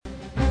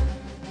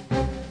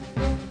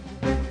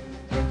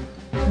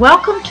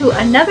Welcome to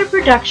another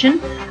production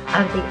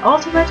of the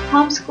Ultimate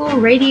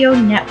Homeschool Radio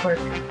Network.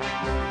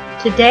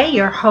 Today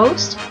your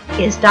host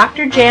is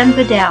Dr. Jan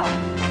Bedell.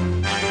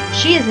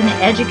 She is an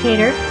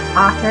educator,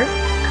 author,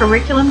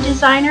 curriculum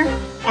designer,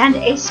 and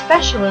a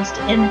specialist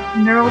in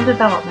neural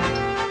development.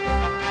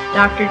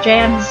 Dr.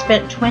 Jan has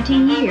spent 20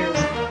 years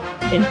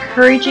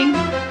encouraging,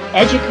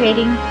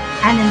 educating,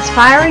 and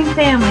inspiring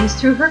families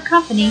through her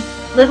company,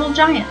 Little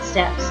Giant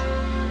Steps.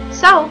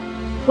 So,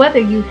 whether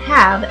you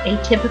have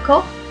a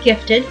typical,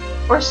 gifted,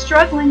 or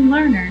struggling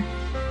learner,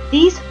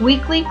 these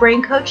weekly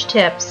Brain Coach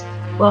tips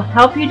will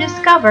help you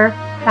discover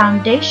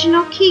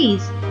foundational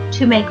keys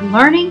to make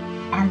learning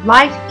and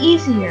life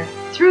easier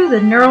through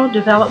the neural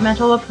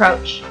developmental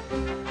approach.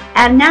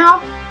 And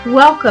now,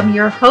 welcome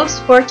your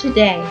host for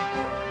today.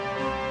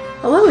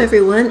 Hello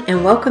everyone,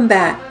 and welcome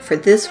back for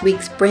this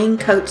week's Brain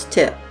Coach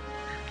tip.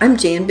 I'm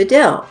Jan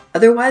Bedell,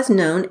 otherwise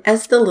known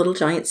as the Little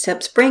Giant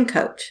Steps Brain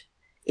Coach.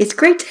 It's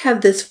great to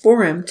have this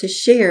forum to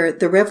share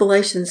the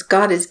revelations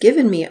God has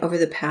given me over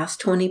the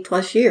past 20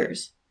 plus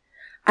years.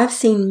 I've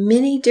seen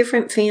many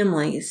different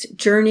families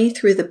journey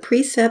through the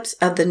precepts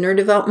of the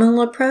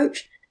neurodevelopmental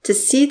approach to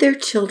see their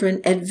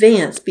children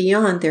advance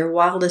beyond their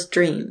wildest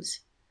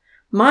dreams.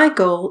 My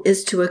goal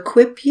is to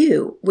equip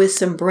you with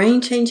some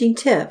brain-changing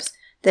tips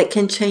that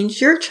can change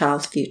your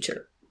child's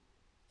future.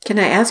 Can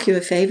I ask you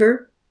a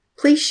favor?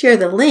 Please share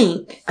the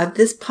link of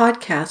this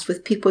podcast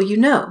with people you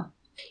know.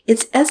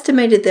 It's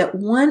estimated that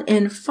 1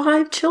 in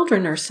 5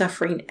 children are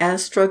suffering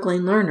as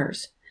struggling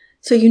learners.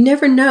 So you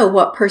never know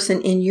what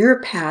person in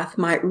your path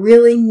might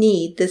really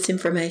need this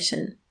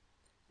information.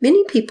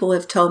 Many people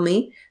have told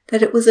me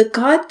that it was a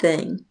God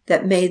thing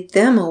that made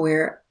them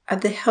aware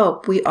of the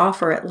help we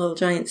offer at Little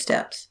Giant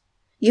Steps.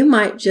 You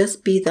might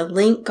just be the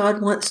link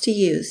God wants to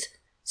use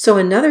so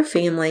another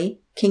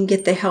family can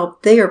get the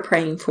help they are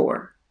praying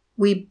for.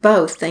 We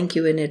both thank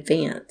you in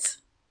advance.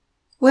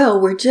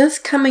 Well, we're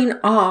just coming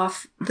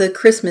off the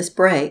Christmas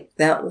break,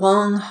 that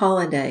long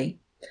holiday.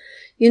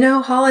 You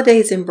know,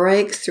 holidays and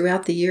breaks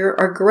throughout the year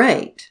are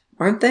great,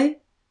 aren't they?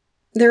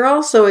 They're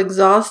also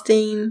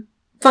exhausting,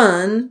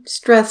 fun,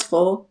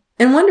 stressful,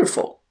 and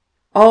wonderful.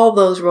 All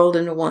those rolled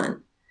into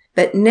one.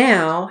 But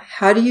now,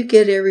 how do you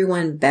get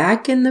everyone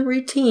back in the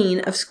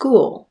routine of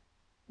school?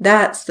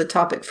 That's the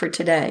topic for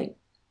today.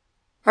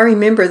 I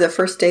remember the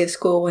first day of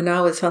school when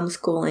I was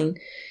homeschooling.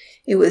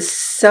 It was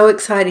so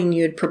exciting.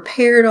 You had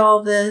prepared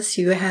all this.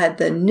 You had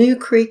the new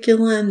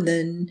curriculum,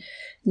 the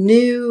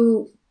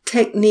new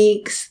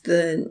techniques,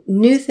 the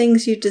new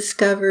things you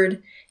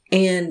discovered,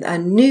 and a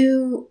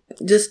new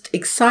just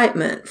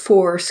excitement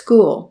for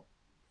school.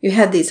 You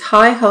had these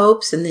high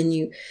hopes, and then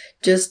you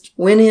just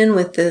went in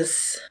with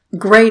this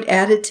great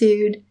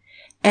attitude,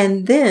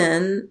 and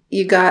then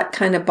you got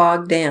kind of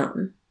bogged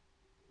down.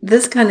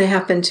 This kind of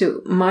happened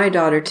to my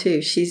daughter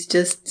too. She's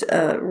just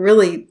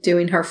really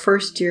doing her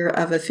first year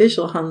of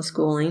official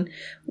homeschooling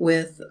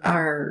with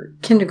our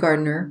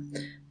kindergartner.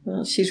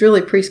 Well, she's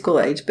really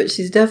preschool age, but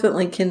she's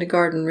definitely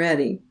kindergarten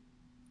ready.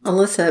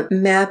 Alyssa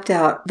mapped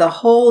out the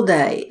whole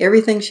day,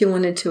 everything she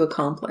wanted to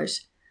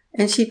accomplish.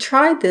 And she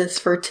tried this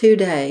for 2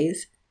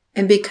 days.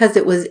 And because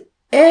it was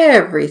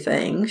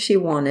everything she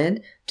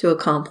wanted to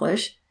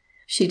accomplish,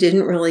 she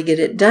didn't really get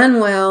it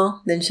done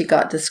well. Then she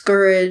got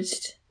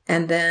discouraged.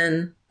 And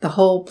then the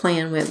whole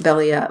plan went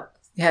belly up.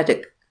 You had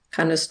to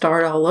kind of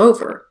start all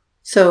over.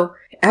 So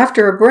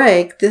after a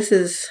break, this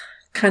is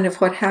kind of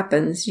what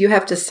happens. You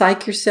have to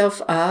psych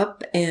yourself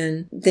up,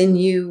 and then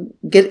you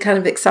get kind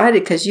of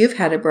excited because you've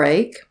had a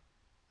break.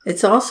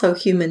 It's also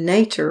human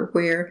nature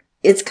where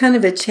it's kind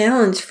of a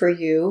challenge for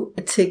you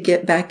to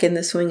get back in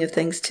the swing of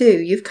things too.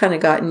 You've kind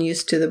of gotten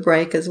used to the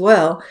break as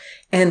well,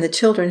 and the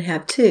children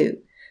have too.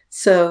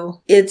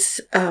 So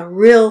it's a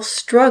real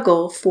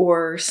struggle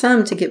for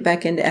some to get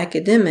back into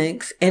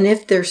academics. And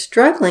if they're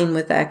struggling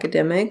with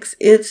academics,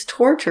 it's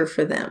torture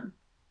for them.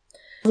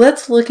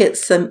 Let's look at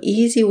some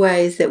easy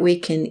ways that we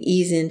can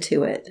ease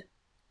into it.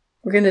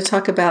 We're going to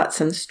talk about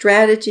some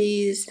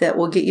strategies that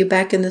will get you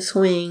back in the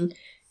swing,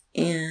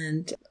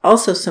 and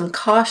also some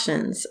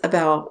cautions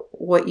about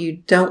what you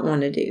don't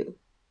want to do.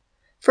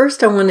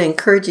 First, I want to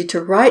encourage you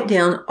to write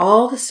down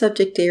all the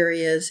subject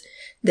areas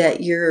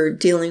that you're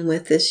dealing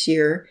with this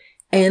year,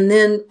 and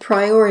then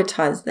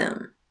prioritize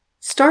them.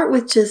 Start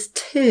with just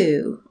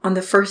 2 on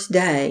the first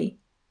day,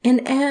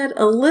 and add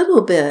a little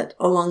bit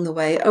along the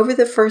way over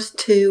the first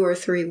 2 or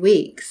 3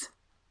 weeks.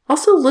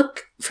 Also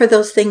look for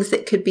those things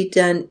that could be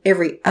done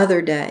every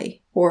other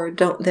day, or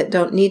that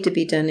don't need to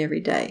be done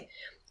every day,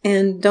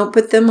 and don't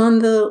put them on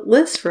the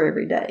list for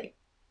every day.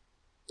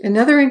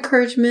 Another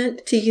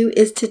encouragement to you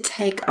is to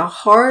take a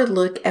hard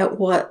look at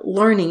what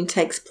learning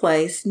takes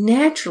place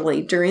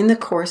naturally during the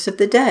course of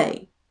the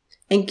day,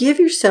 and give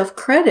yourself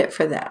credit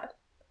for that.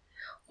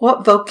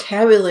 What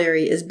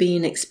vocabulary is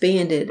being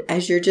expanded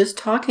as you're just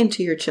talking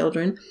to your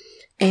children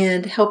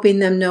and helping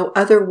them know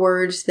other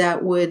words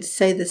that would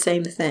say the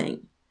same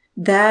thing?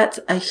 That's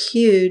a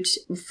huge,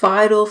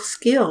 vital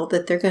skill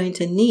that they're going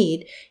to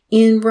need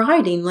in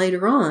writing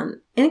later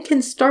on, and it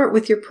can start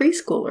with your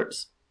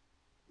preschoolers.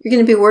 You're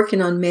going to be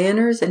working on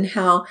manners and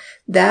how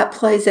that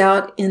plays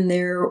out in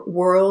their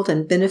world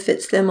and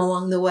benefits them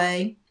along the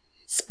way.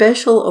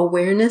 Special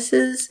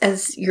awarenesses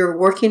as you're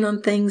working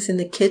on things in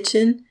the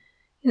kitchen,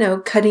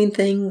 cutting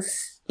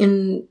things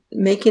and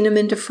making them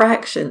into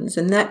fractions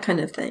and that kind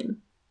of thing.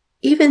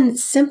 Even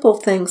simple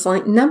things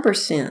like number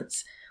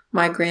sense.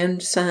 My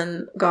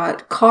grandson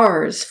got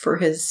cars for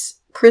his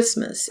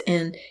Christmas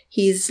and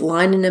he's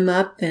lining them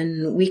up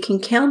and we can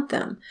count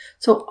them.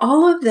 So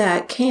all of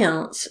that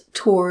counts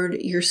toward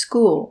your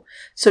school.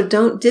 So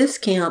don't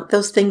discount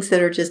those things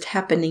that are just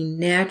happening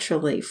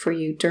naturally for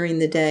you during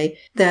the day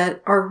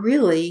that are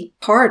really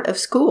part of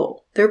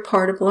school. They're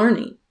part of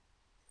learning.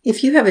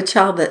 If you have a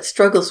child that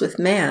struggles with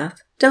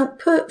math, don't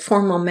put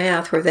formal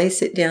math where they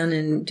sit down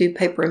and do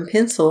paper and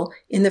pencil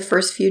in the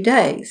first few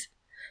days.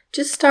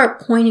 Just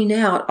start pointing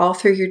out all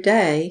through your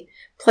day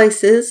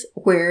places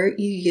where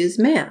you use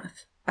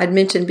math. I'd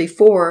mentioned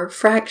before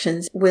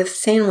fractions with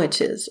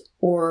sandwiches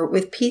or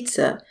with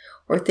pizza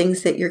or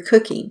things that you're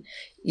cooking.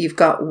 You've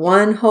got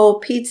one whole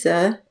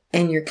pizza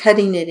and you're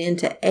cutting it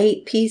into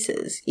 8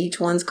 pieces. Each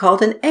one's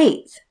called an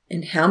eighth.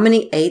 And how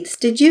many eighths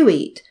did you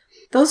eat?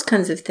 Those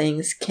kinds of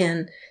things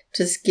can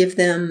just give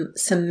them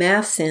some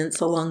math sense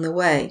along the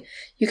way.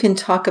 You can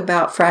talk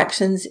about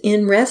fractions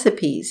in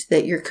recipes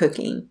that you're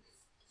cooking.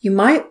 You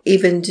might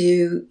even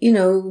do,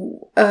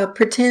 a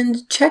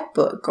pretend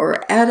checkbook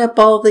or add up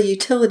all the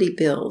utility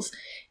bills.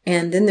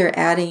 And then they're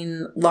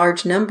adding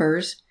large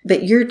numbers,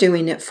 but you're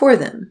doing it for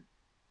them.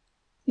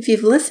 If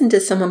you've listened to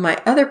some of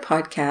my other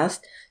podcasts,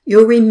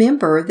 you'll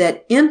remember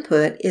that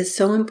input is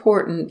so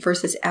important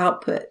versus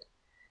output.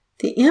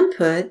 The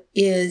input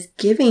is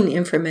giving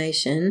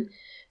information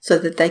so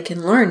that they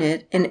can learn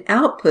it, and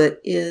output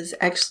is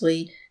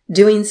actually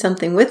doing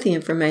something with the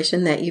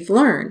information that you've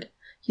learned.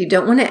 You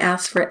don't want to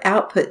ask for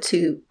output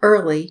too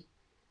early.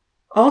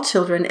 All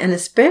children, and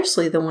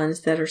especially the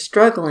ones that are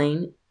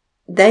struggling,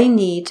 they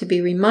need to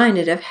be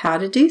reminded of how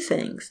to do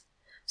things.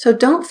 So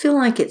don't feel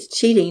like it's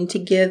cheating to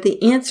give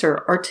the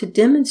answer or to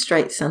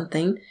demonstrate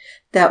something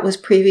that was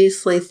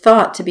previously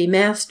thought to be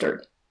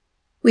mastered.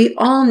 We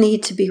all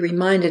need to be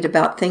reminded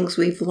about things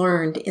we've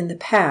learned in the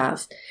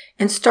past,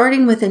 and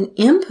starting with an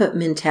input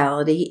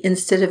mentality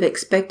instead of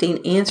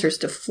expecting answers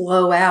to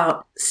flow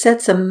out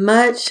sets a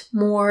much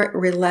more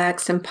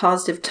relaxed and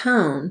positive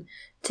tone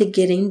to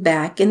getting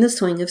back in the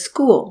swing of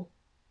school.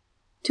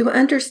 To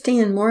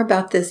understand more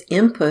about this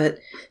input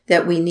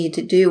that we need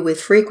to do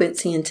with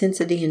frequency,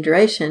 intensity, and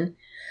duration,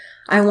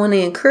 I want to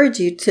encourage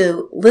you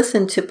to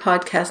listen to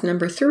podcast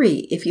number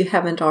 3 if you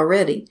haven't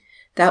already.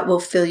 That will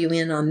fill you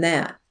in on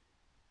that.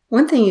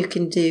 One thing you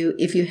can do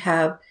if you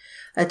have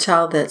a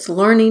child that's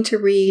learning to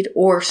read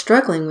or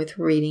struggling with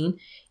reading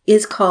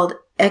is called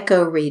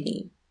echo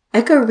reading.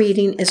 Echo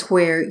reading is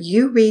where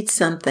you read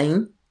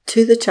something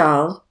to the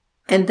child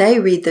and they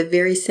read the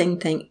very same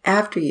thing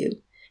after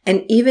you.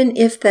 And even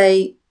if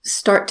they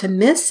start to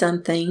miss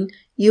something,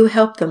 you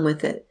help them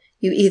with it.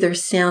 You either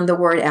sound the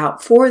word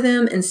out for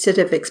them instead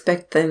of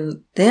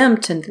expecting them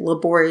to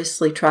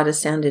laboriously try to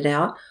sound it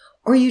out,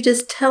 or you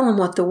just tell them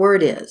what the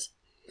word is.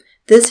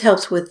 This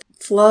helps with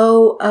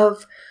flow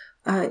of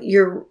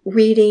your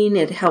reading.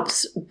 It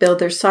helps build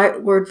their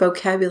sight word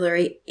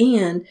vocabulary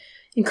and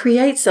it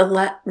creates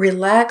a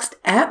relaxed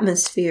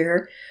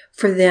atmosphere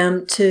for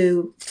them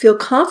to feel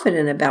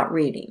confident about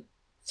reading.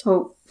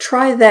 So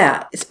try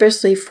that,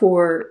 especially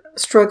for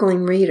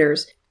struggling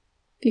readers.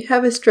 If you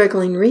have a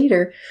struggling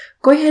reader,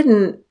 go ahead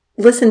and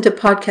listen to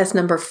podcast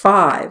number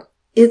 5.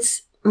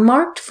 It's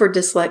marked for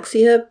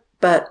dyslexia,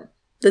 but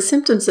the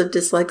symptoms of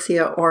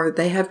dyslexia are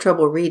they have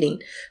trouble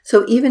reading.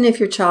 So even if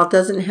your child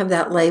doesn't have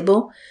that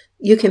label,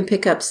 you can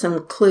pick up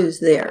some clues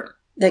there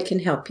that can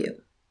help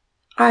you.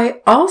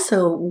 I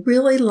also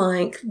really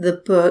like the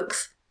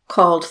books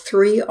called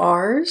 3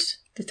 R's.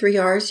 The 3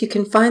 R's, you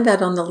can find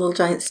that on the Little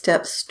Giant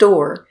Steps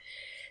store.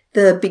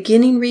 The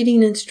beginning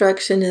reading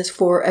instruction is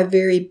for a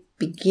very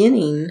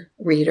beginning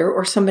reader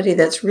or somebody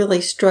that's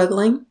really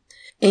struggling.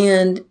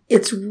 And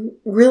it's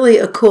really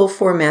a cool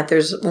format.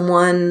 There's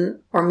 1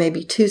 or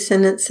maybe 2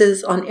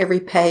 sentences on every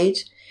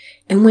page.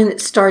 And when it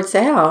starts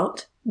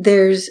out,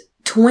 there's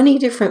 20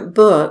 different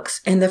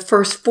books, and the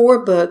first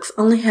 4 books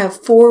only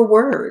have 4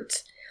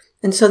 words.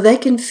 And so they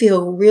can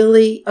feel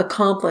really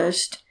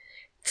accomplished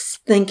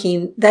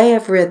thinking they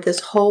have read this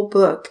whole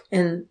book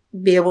and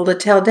be able to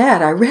tell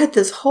Dad, I read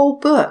this whole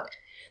book.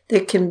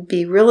 There can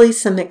be really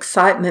some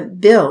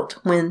excitement built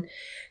when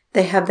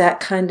they have that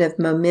kind of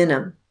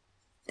momentum.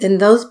 In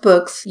those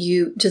books,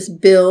 you just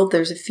build,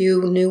 there's a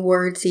few new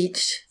words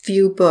each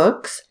few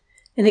books,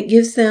 and it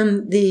gives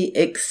them the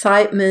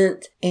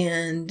excitement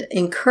and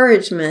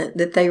encouragement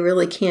that they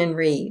really can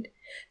read.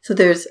 So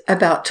there's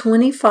about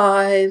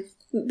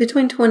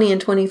between 20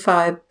 and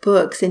 25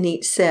 books in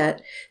each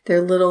set.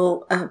 They're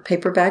little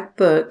paperback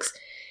books.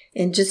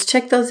 And just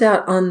check those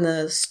out on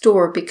the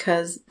store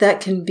because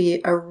that can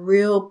be a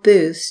real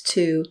boost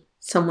to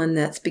someone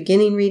that's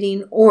beginning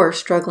reading or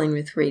struggling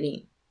with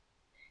reading.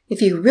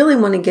 If you really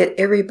want to get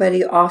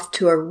everybody off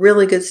to a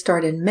really good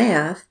start in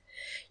math,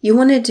 You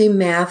want to do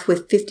math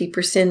with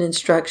 50%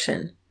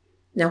 instruction.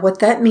 Now what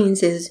that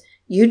means is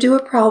you do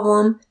a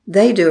problem,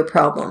 they do a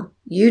problem.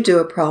 You do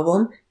a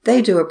problem,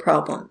 they do a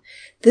problem.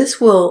 This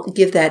will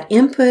give that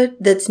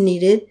input that's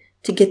needed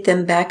to get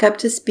them back up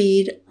to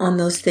speed on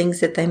those things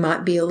that they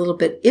might be a little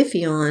bit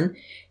iffy on,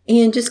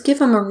 and just give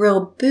them a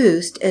real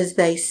boost as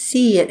they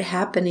see it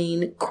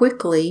happening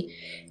quickly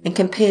and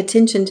can pay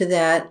attention to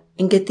that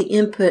and get the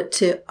input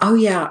to, oh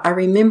yeah, I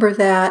remember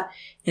that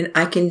and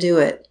I can do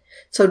it.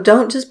 So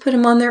don't just put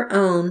them on their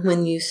own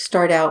when you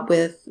start out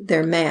with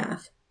their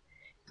math.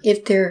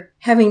 If they're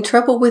having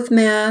trouble with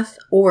math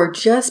or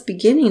just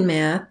beginning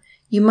math,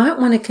 you might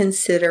want to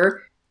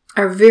consider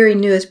our very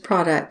newest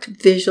product,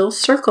 Visual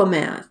Circle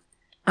Math.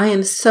 I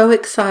am so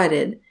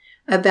excited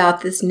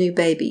about this new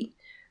baby.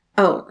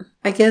 Oh,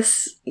 I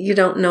guess you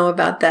don't know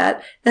about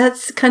that.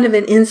 That's kind of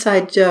an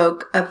inside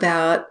joke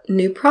about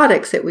new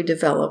products that we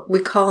develop. We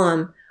call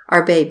them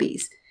our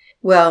babies.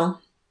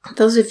 Well,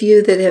 those of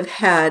you that have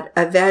had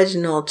a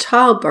vaginal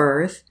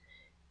childbirth,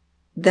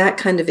 that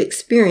kind of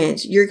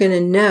experience, you're going to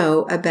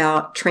know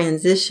about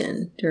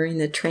transition during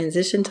the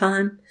transition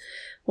time.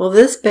 Well,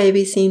 this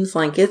baby seems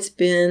like it's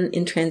been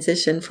in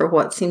transition for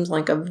what seems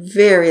like a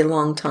very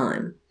long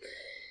time.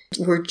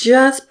 We're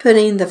just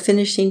putting the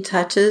finishing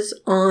touches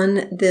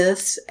on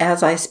this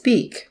as I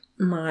speak.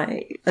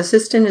 My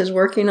assistant is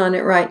working on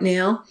it right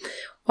now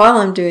while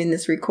I'm doing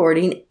this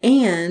recording,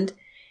 and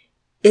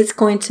it's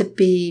going to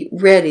be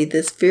ready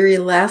this very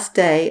last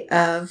day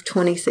of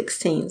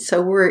 2016.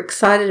 So we're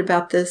excited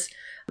about this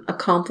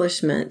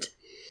accomplishment.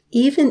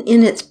 Even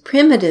in its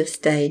primitive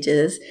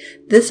stages,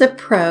 this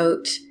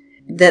approach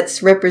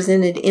that's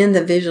represented in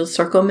the Visual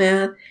Circle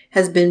Math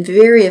has been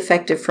very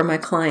effective for my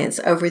clients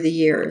over the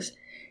years.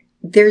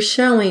 They're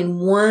showing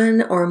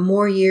 1 or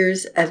more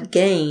years of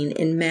gain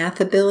in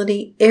math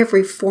ability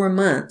every 4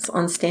 months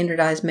on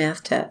standardized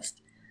math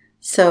tests.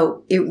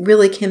 So it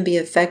really can be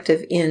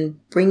effective in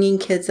bringing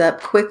kids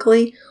up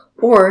quickly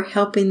or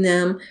helping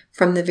them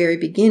from the very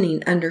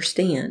beginning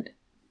understand.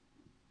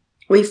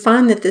 We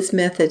find that this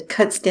method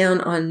cuts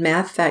down on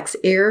math facts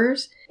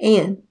errors,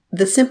 and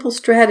the simple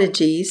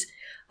strategies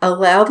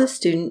allow the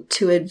student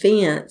to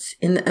advance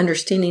in the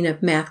understanding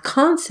of math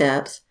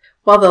concepts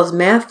while those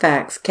math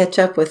facts catch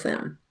up with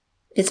them.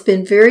 It's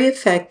been very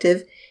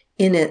effective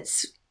in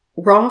its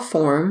raw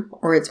form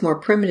or its more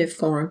primitive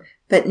form,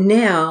 but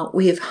now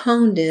we have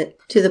honed it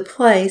to the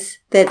place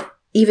that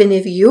even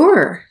if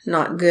you're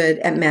not good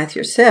at math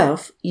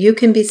yourself, you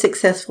can be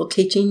successful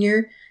teaching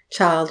your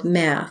child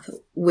math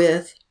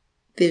with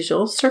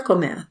Visual Circle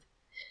Math.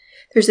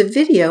 There's a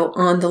video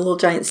on the Little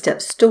Giant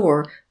Steps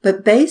store,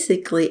 but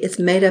basically it's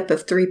made up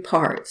of 3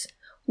 parts.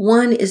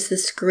 One is the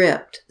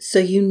script, so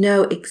you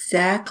know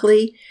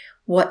exactly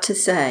what to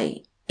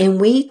say. And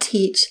we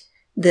teach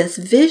this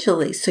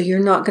visually, so you're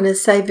not going to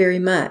say very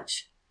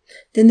much.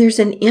 Then there's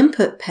an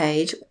input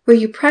page where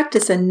you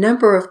practice a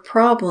number of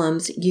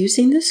problems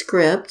using the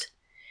script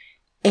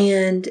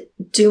and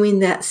doing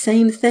that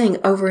same thing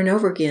over and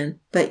over again.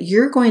 But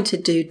you're going to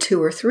do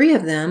 2 or 3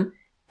 of them,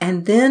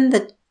 and then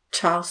the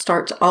child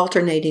starts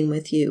alternating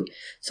with you.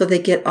 So they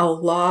get a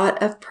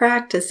lot of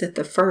practice at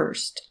the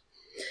first,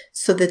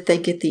 so that they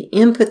get the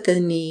input they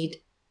need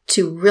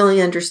to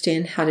really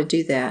understand how to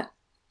do that.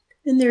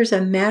 Then there's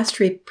a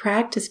mastery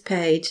practice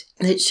page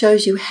that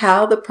shows you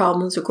how the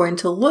problems are going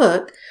to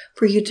look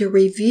for you to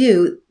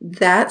review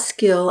that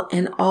skill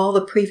and all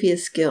the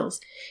previous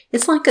skills.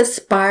 It's like a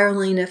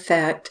spiraling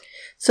effect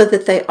so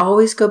that they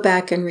always go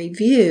back and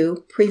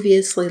review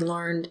previously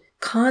learned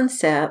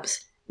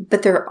concepts,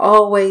 but they're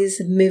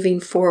always moving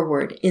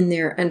forward in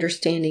their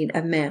understanding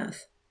of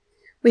math.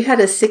 We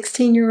had a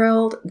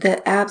 16-year-old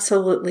that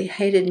absolutely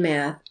hated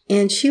math,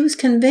 and she was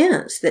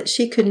convinced that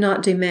she could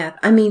not do math.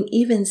 I mean,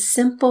 even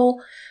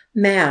simple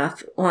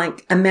math,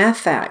 like a math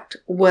fact,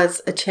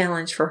 was a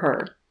challenge for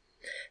her.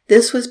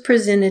 This was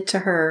presented to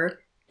her,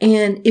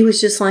 and it was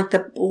just like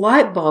the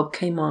light bulb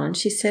came on.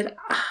 She said,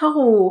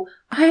 "Oh,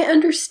 I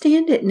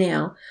understand it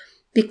now,"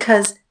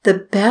 because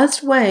the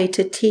best way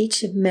to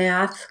teach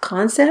math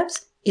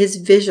concepts is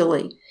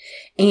visually.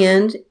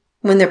 And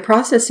when their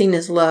processing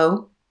is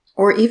low,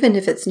 or even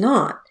if it's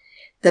not,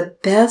 the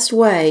best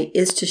way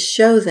is to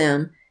show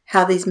them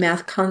how these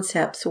math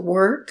concepts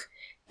work,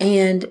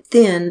 and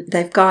then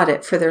they've got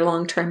it for their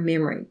long-term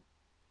memory.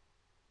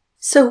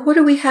 So what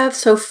do we have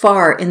so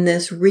far in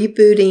this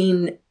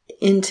rebooting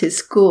into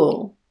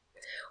school?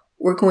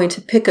 We're going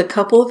to pick a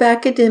couple of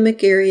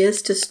academic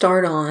areas to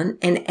start on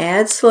and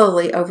add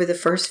slowly over the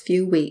first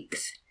few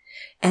weeks,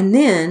 and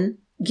then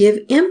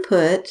give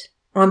input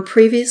on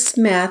previous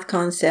math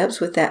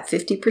concepts with that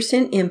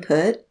 50%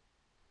 input.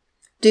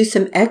 Do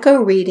some echo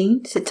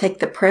reading to take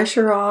the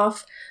pressure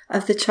off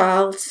of the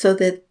child so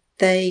that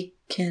they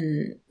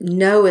can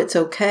know it's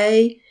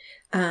okay.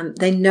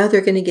 They know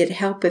they're going to get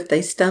help if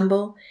they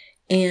stumble,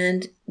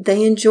 and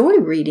they enjoy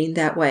reading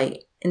that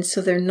way. And so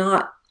they're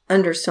not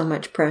under so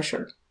much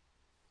pressure.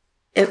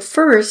 At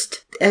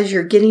first, as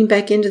you're getting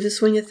back into the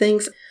swing of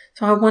things,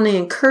 so I want to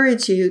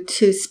encourage you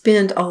to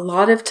spend a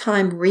lot of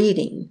time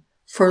reading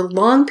for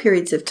long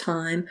periods of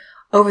time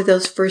over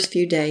those first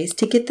few days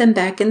to get them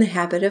back in the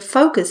habit of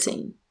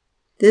focusing.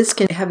 This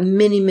can have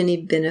many, many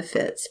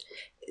benefits.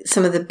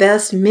 Some of the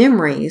best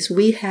memories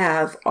we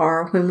have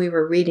are when we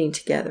were reading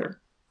together.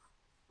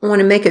 I want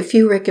to make a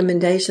few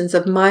recommendations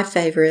of my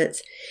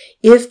favorites.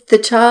 If the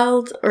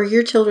child or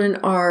your children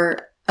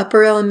are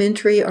upper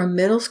elementary or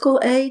middle school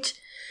age,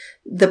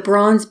 The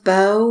Bronze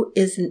Bow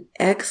is an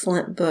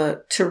excellent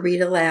book to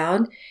read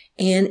aloud,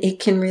 and it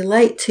can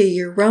relate to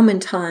your Roman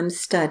times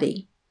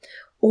study.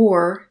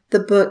 Or the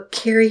book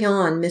Carry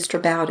On,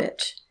 Mr.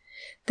 Bowditch.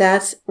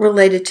 That's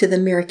related to the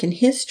American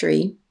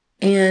history,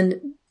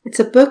 and it's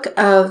a book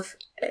of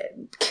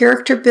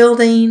character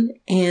building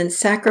and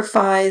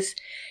sacrifice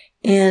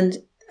and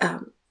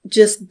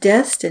just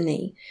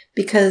destiny,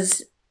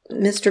 because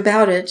Mr.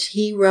 Bowditch,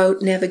 he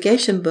wrote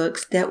navigation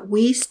books that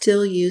we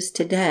still use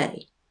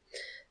today.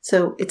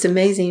 So it's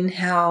amazing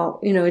how,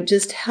 it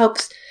just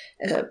helps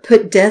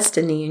put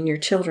destiny in your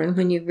children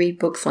when you read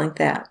books like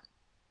that.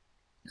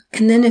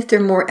 And then if they're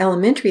more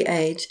elementary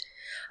age,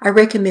 I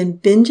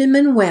recommend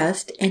Benjamin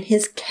West and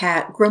his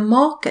cat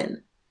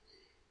Grimalkin.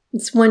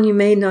 It's one you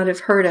may not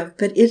have heard of,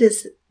 but it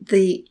is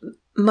the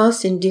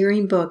most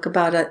endearing book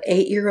about an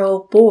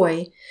 8-year-old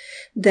boy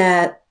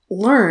that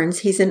learns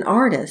he's an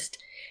artist.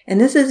 And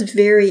this is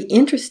very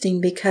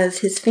interesting because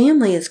his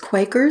family is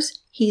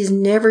Quakers. He's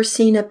never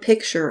seen a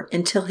picture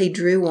until he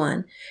drew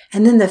one.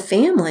 And then the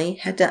family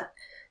had to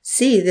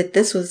see that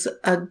this was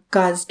a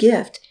God's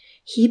gift.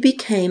 He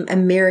became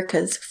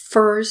America's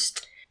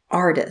first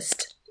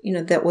artist,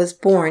 that was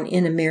born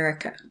in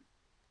America.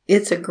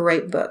 It's a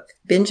great book.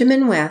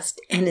 Benjamin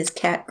West and his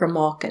cat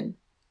Grimalkin.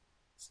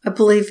 I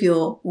believe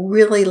you'll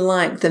really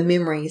like the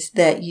memories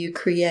that you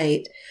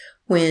create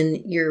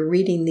when you're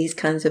reading these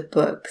kinds of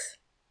books.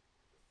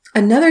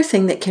 Another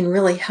thing that can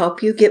really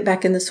help you get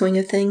back in the swing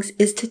of things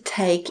is to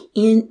take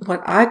in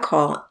what I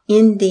call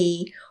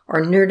ND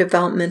or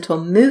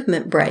neurodevelopmental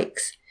movement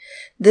breaks.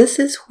 This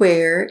is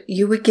where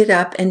you would get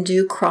up and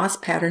do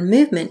cross-pattern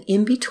movement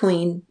in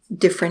between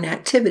different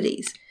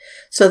activities.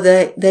 So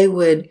that they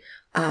would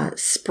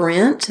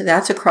sprint.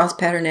 That's a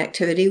cross-pattern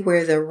activity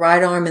where the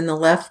right arm and the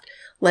left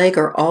leg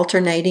are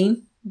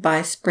alternating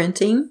by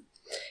sprinting.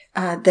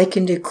 They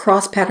can do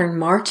cross-pattern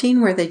marching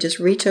where they just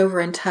reach over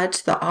and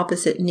touch the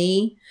opposite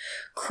knee.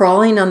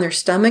 Crawling on their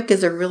stomach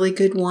is a really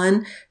good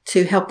one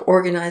to help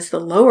organize the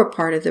lower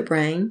part of the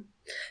brain.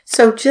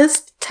 So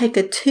just take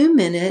a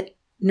 2-minute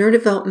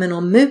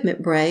neurodevelopmental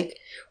movement break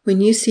when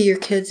you see your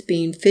kids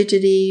being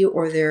fidgety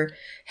or they're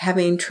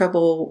having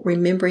trouble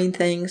remembering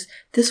things.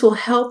 This will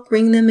help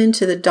bring them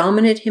into the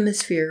dominant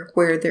hemisphere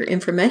where their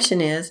information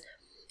is,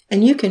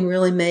 and you can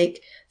really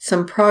make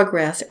some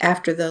progress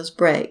after those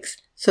breaks.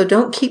 So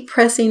don't keep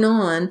pressing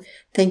on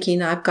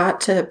thinking I've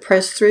got to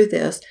press through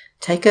this.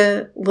 Take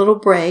a little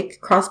break,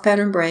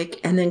 cross-pattern break,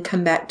 and then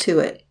come back to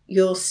it.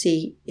 You'll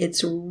see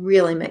it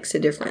really makes a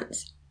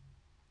difference.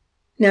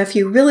 Now, if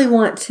you really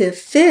want to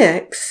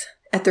fix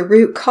at the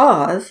root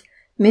cause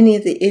many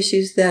of the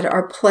issues that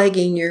are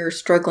plaguing your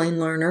struggling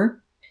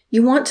learner,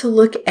 you want to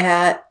look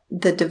at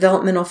the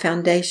developmental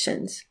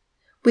foundations.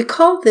 We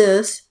call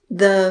this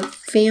the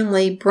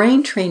Family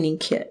Brain Training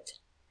Kit.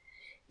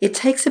 It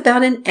takes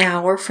about an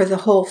hour for the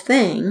whole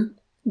thing,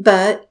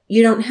 but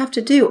you don't have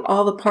to do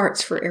all the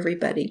parts for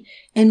everybody.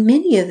 And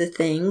many of the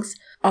things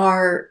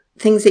are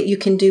things that you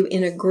can do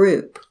in a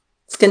group.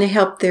 It's going to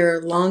help their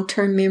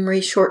long-term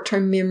memory,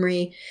 short-term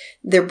memory,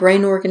 their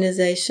brain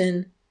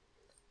organization,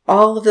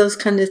 all of those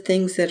kind of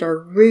things that are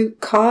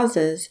root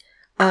causes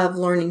of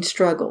learning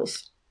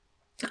struggles.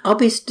 I'll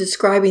be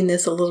describing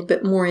this a little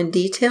bit more in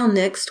detail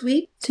next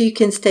week, so you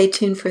can stay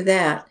tuned for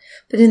that.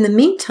 But in the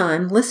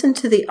meantime, listen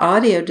to the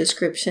audio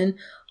description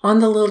on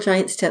the Little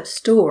Giant Steps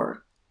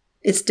store.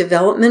 It's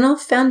Developmental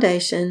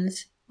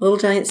Foundations,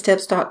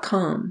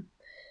 littlegiantsteps.com.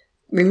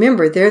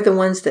 Remember, they're the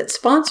ones that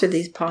sponsor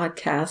these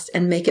podcasts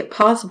and make it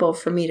possible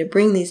for me to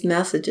bring these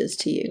messages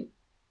to you.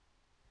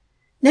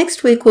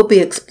 Next week, we'll be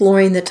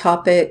exploring the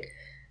topic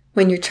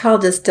when your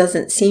child just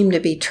doesn't seem to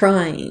be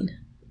trying.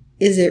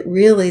 Is it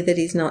really that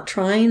he's not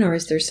trying, or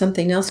is there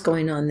something else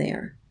going on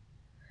there?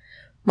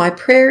 My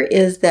prayer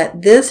is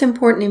that this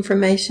important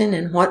information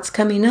and what's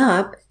coming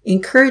up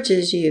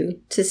encourages you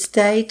to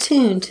stay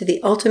tuned to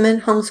the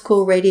Ultimate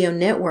Homeschool Radio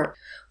Network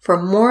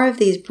for more of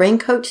these Brain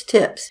Coach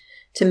tips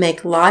to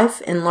make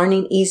life and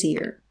learning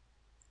easier.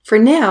 For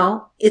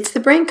now, it's the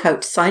Brain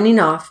Coach signing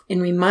off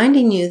and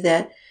reminding you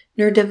that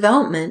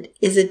neurodevelopment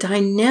is a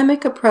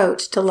dynamic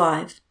approach to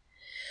life.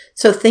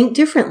 So think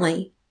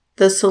differently.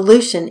 The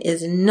solution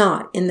is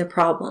not in the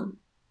problem.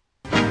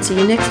 See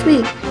you next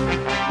week.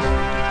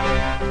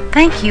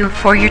 Thank you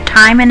for your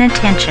time and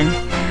attention.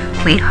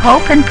 We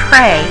hope and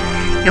pray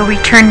you'll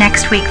return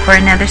next week for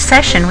another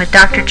session with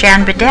Dr.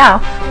 Jan Bedell,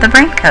 the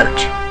Brain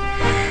Coach.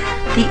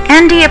 The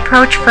ND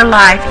Approach for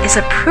Life is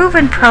a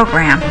proven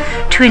program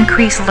to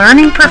increase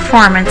learning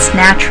performance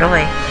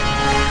naturally.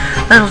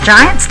 Little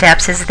Giant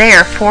Steps is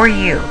there for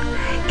you.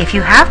 If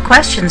you have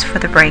questions for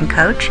the Brain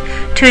Coach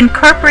to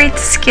incorporate the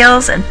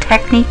skills and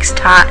techniques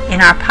taught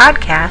in our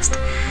podcast,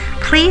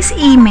 please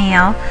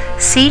email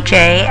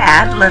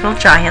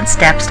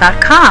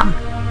cj@littlegiantsteps.com.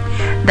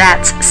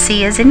 That's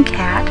C as in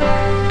cat,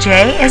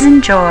 J as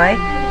in joy,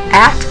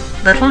 at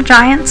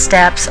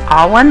littlegiantsteps,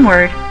 all one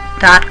word,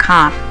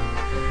 .com.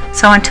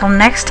 So until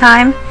next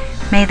time,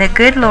 may the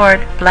good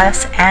Lord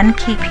bless and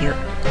keep you.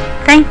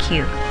 Thank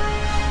you.